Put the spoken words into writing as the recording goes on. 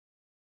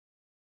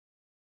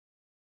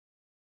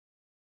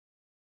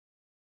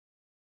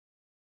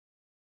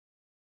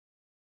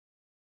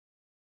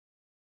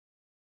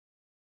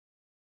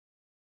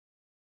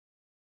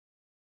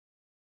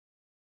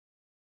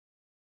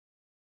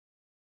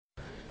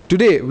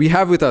Today, we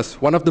have with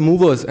us one of the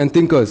movers and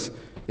thinkers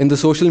in the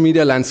social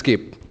media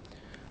landscape.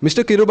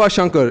 Mr. Kiruba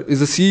Shankar is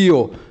the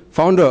CEO,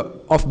 founder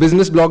of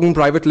Business Blogging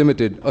Private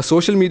Limited, a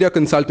social media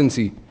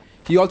consultancy.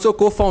 He also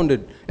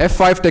co-founded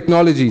F5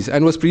 Technologies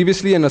and was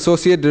previously an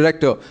associate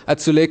director at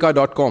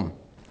Suleka.com.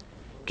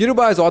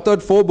 Kiruba has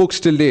authored 4 books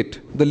till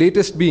date, the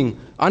latest being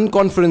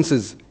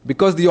Unconferences,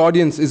 because the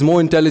audience is more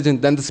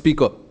intelligent than the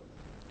speaker.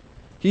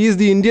 He is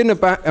the Indian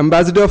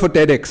ambassador for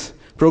TEDx,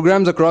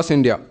 programs across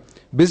India.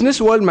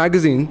 Business World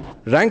magazine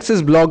ranks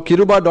his blog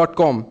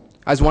Kiruba.com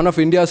as one of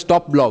India's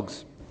top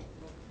blogs.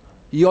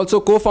 He also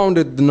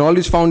co-founded the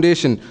Knowledge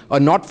Foundation, a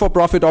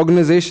not-for-profit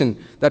organization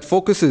that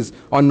focuses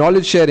on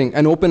knowledge sharing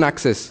and open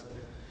access.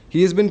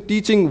 He has been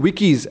teaching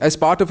wikis as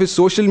part of his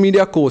social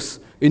media course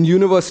in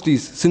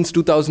universities since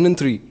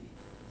 2003.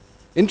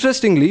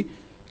 Interestingly,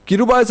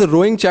 Kiruba is a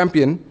rowing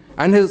champion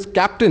and has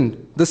captained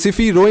the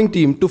SIFI rowing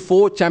team to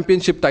 4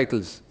 championship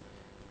titles.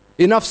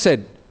 Enough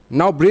said.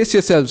 Now brace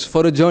yourselves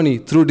for a journey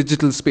through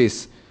digital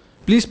space.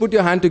 Please put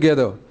your hand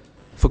together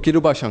for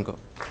Kiruba Shankar.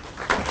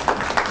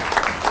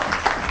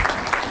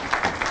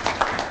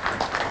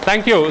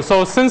 Thank you.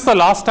 So since the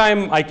last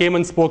time I came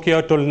and spoke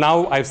here till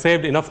now, I've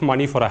saved enough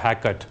money for a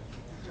haircut.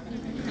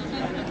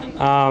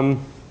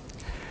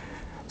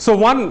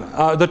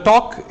 The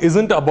talk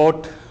isn't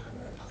about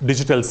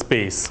digital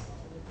space.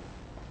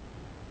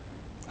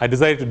 I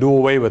decided to do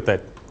away with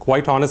it.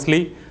 Quite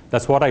honestly,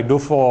 that's what I do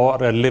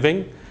for a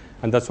living.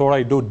 And that's what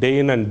I do day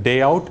in and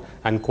day out.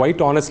 And quite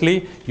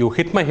honestly, you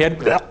hit my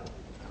head,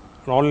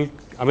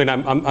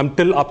 I'm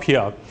till up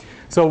here.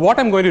 So what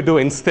I'm going to do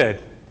instead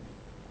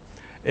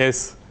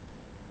is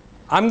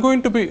I'm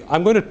going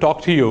to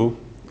talk to you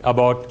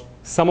about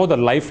some of the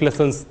life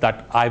lessons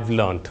that I've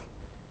learned.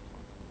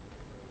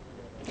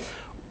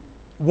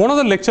 One of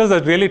the lectures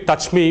that really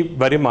touched me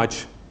very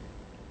much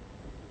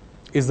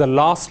is the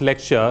last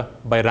lecture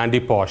by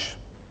Randy Pausch.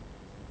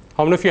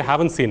 How many of you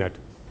haven't seen it?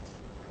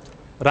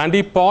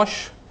 Randy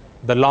Pausch,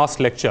 the last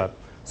lecture.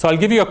 So I'll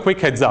give you a quick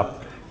heads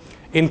up.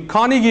 In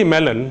Carnegie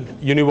Mellon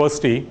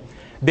University,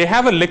 they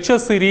have a lecture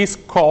series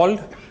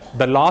called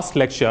The Last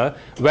Lecture,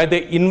 where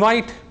they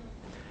invite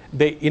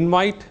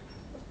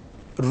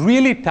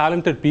really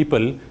talented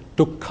people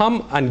to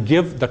come and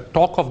give the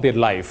talk of their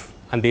life.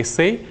 And they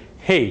say,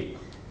 hey,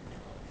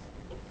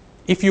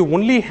 if you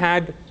only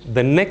had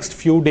the next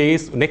few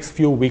days, next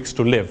few weeks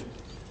to live,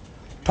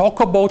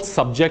 talk about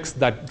subjects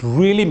that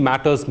really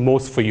matters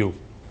most for you.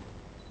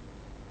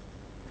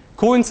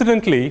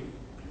 Coincidentally,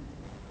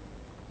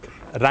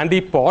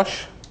 Randy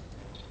Pausch,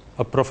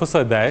 a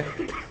professor there,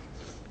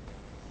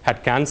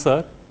 had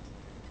cancer.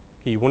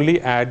 He only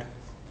had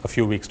a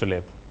few weeks to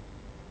live.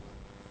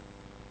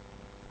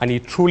 And he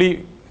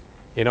truly,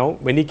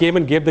 when he came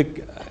and gave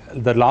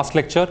the last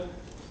lecture,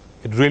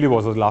 it really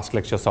was the last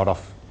lecture, sort of.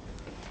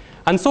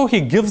 And so he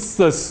gives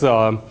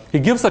a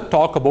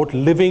talk about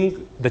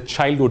living the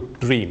childhood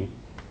dream.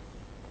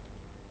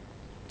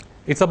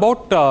 It's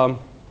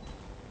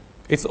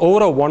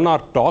over a 1-hour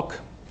talk.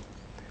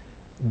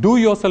 Do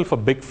yourself a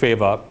big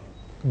favor,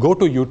 go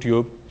to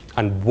YouTube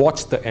and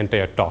watch the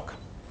entire talk.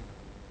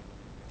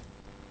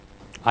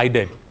 I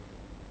did.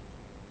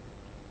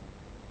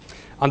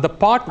 And the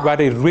part where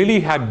I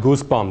really had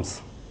goosebumps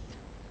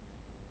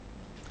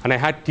and I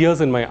had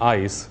tears in my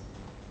eyes,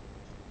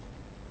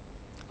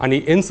 and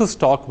he ends his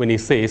talk when he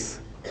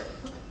says,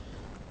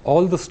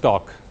 all this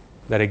talk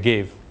that I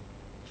gave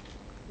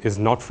is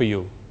not for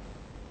you.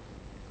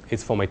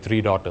 It's for my 3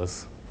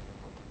 daughters.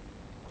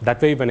 That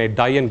way, when I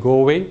die and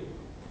go away,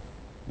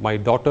 my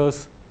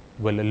daughters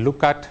will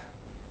look at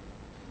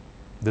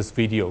this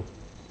video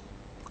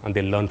and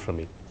they'll learn from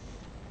me.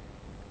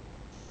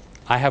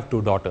 I have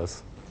 2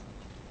 daughters.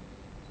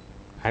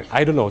 And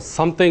I don't know,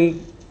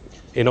 something,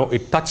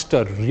 it touched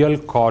a real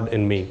chord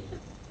in me.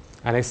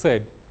 And I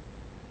said,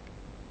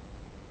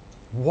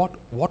 what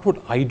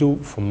would I do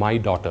for my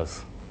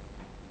daughters?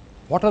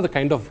 What are the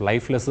kind of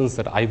life lessons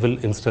that I will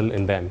instill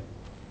in them?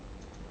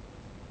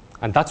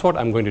 And that's what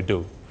I'm going to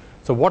do.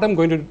 So what I'm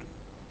going to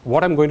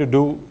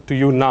do to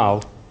you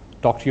now,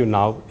 talk to you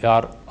now,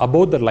 are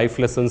about the life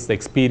lessons, the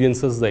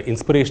experiences, the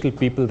inspirational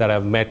people that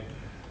I've met,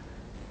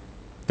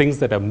 things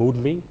that have moved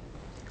me,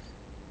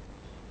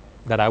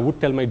 that I would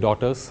tell my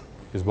daughters,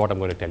 is what I'm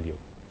going to tell you.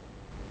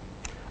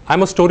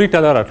 I'm a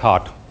storyteller at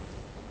heart.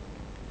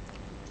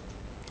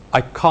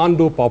 I can't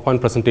do PowerPoint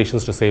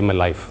presentations to save my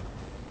life.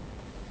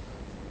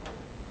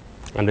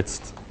 And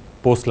it's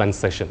post-lunch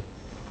session.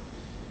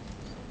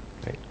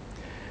 Right?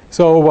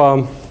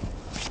 So,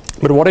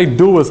 but what I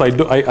do is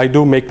I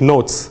do make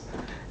notes,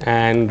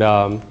 and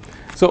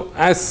so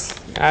as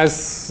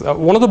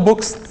one of the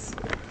books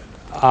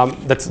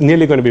that's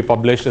nearly going to be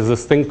published is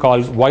this thing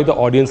called Why the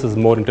Audience is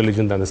More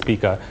Intelligent Than the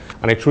Speaker,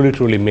 and I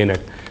truly mean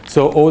it.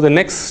 So over the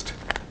next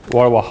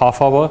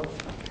half hour,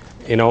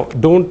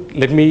 don't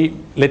let me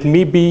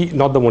be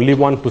not the only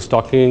one who's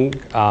talking.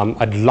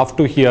 I'd love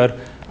to hear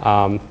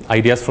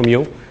ideas from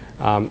you.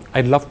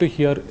 I'd love to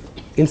hear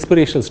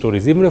inspirational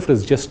stories, even if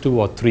it's just 2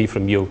 or 3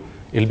 from you.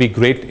 It'll be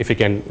great if you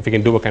can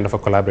do a kind of a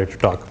collaborative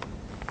talk.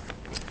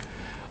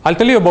 I'll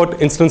tell you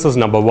about instances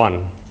number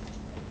 1.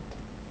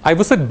 I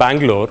visit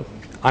Bangalore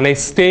and I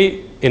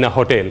stay in a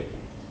hotel.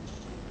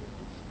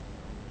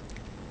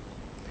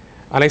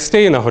 And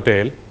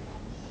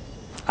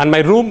my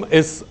room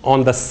is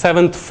on the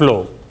 7th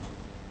floor.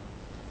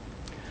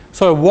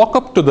 So I walk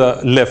up to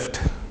the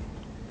lift.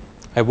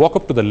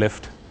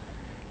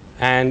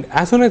 And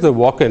as soon as I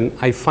walk in,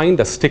 I find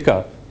a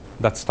sticker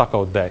that's stuck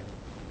out there.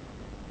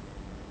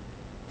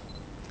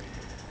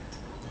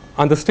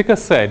 And the sticker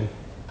said,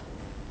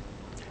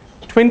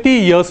 20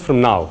 years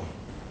from now,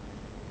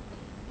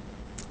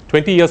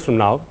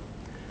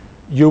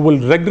 you will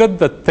regret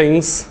the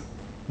things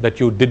that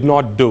you did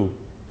not do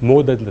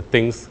more than the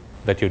things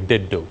that you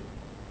did do.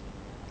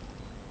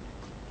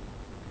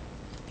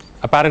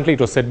 Apparently, it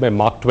was said by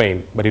Mark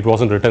Twain, but it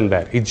wasn't written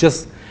there.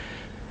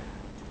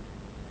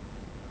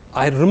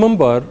 I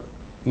remember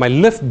my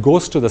lift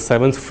goes to the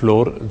 7th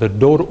floor, the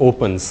door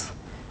opens,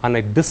 and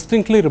I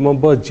distinctly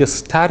remember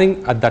just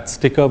staring at that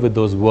sticker with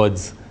those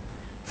words,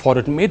 for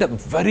it made a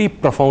very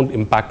profound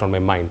impact on my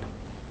mind.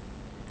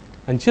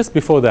 And just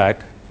before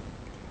that,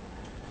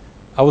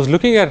 I was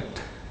looking at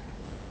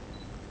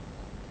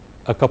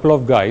a couple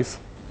of guys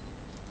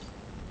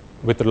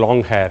with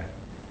long hair.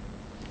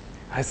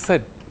 I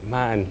said,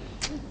 man,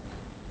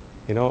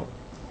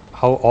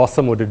 how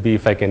awesome would it be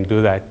if I can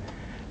do that?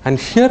 And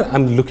here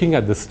I'm looking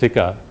at the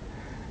sticker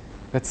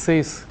that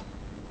says,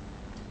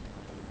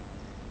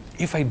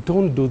 if I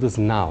don't do this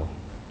now,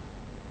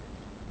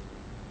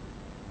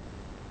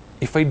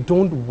 if I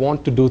don't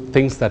want to do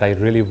things that I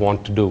really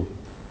want to do,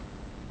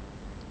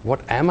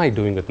 what am I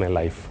doing with my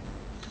life?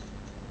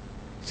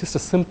 It's just a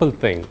simple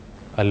thing,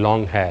 a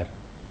long hair.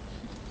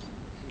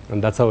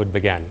 And that's how it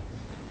began.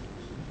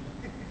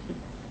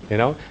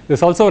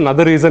 There's also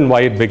another reason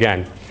why it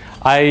began.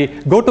 I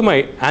go to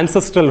my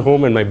ancestral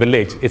home in my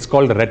village. It's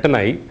called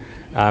Chennai.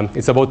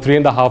 It's about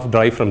 3.5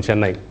 drive from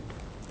Chennai.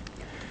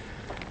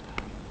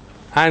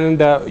 And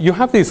you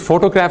have these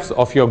photographs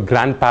of your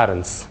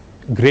grandparents,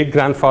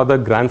 great-grandfather,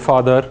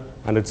 grandfather,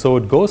 and so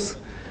it goes.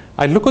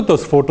 I look at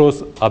those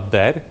photos up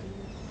there.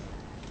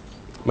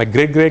 My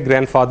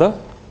great-great-grandfather,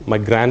 my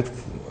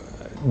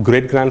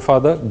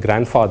great-grandfather,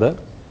 grandfather,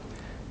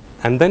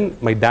 and then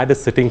my dad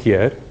is sitting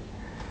here,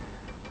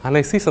 and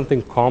I see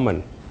something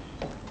common.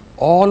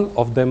 All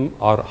of them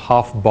are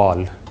half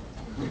bald,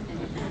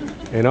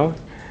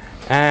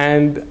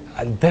 and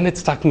then it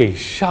struck me,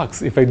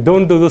 shucks, if I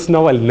don't do this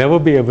now, I'll never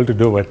be able to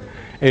do it.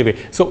 Anyway,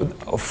 so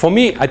for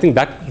me, I think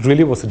that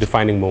really was a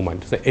defining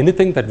moment. So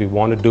anything that we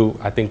want to do,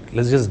 I think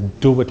let's just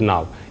do it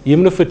now.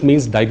 Even if it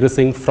means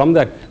digressing from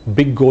that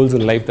big goals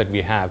in life that we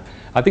have,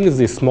 I think it's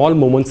these small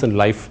moments in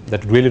life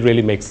that really,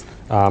 really makes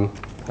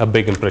a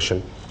big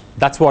impression.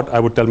 That's what I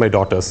would tell my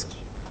daughters.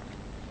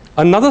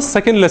 Another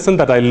second lesson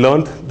that I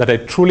learned that I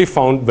truly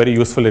found very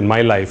useful in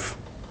my life,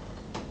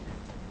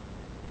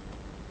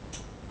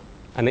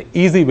 and an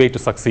easy way to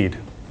succeed: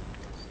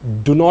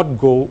 do not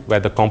go where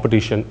the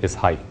competition is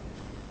high.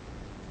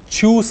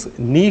 Choose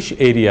niche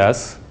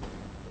areas,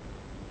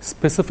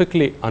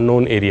 specifically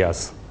unknown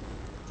areas,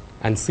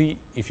 and see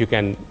if you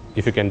can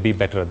be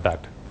better at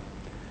that.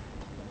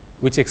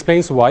 Which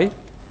explains why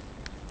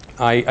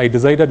I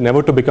decided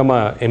never to become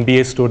an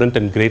MBA student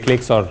in Great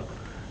Lakes or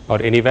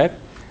anywhere.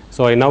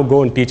 So I now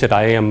go and teach at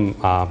IIM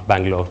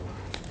Bangalore.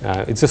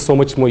 It's just so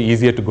much more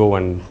easier to go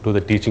and do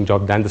the teaching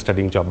job than the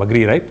studying job.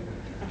 Agree, right?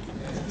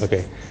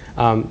 Okay.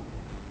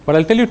 But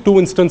I'll tell you 2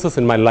 instances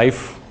in my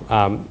life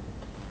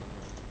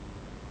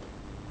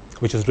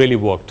which has really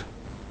worked.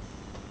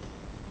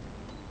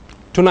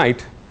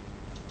 Tonight,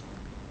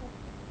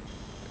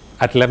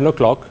 at 11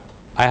 o'clock,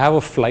 I have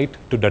a flight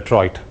to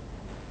Detroit.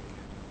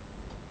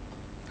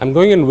 I'm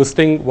going and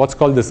visiting what's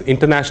called this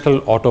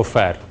International Auto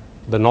Fair,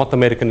 the North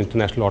American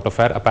International Auto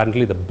Fair,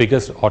 apparently the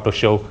biggest auto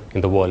show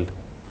in the world.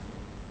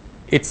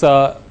 It's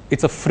a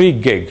free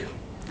gig.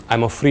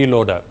 I'm a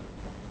freeloader.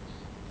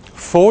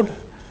 Ford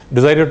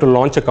decided to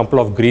launch a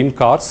couple of green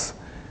cars,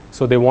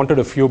 so they wanted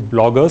a few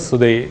bloggers, so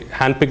they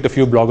handpicked a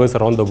few bloggers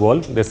around the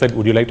world. They said,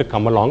 would you like to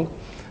come along?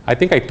 I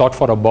think I thought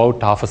for about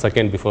half a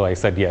second before I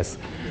said yes.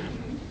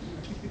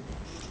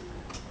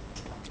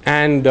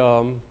 And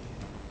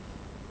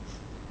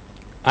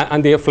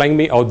they are flying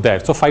me out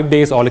there. So 5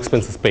 days, all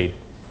expenses paid.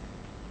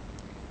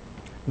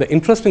 The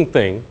interesting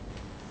thing,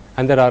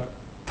 and there are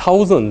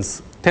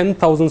thousands,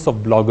 10,000s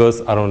of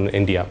bloggers around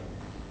India.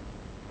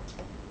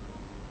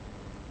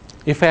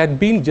 If I had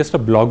been just a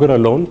blogger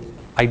alone,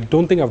 I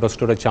don't think I would have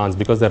stood a chance,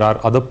 because there are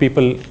other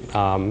people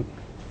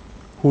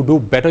who do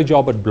better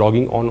job at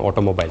blogging on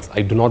automobiles.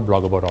 I do not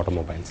blog about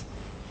automobiles.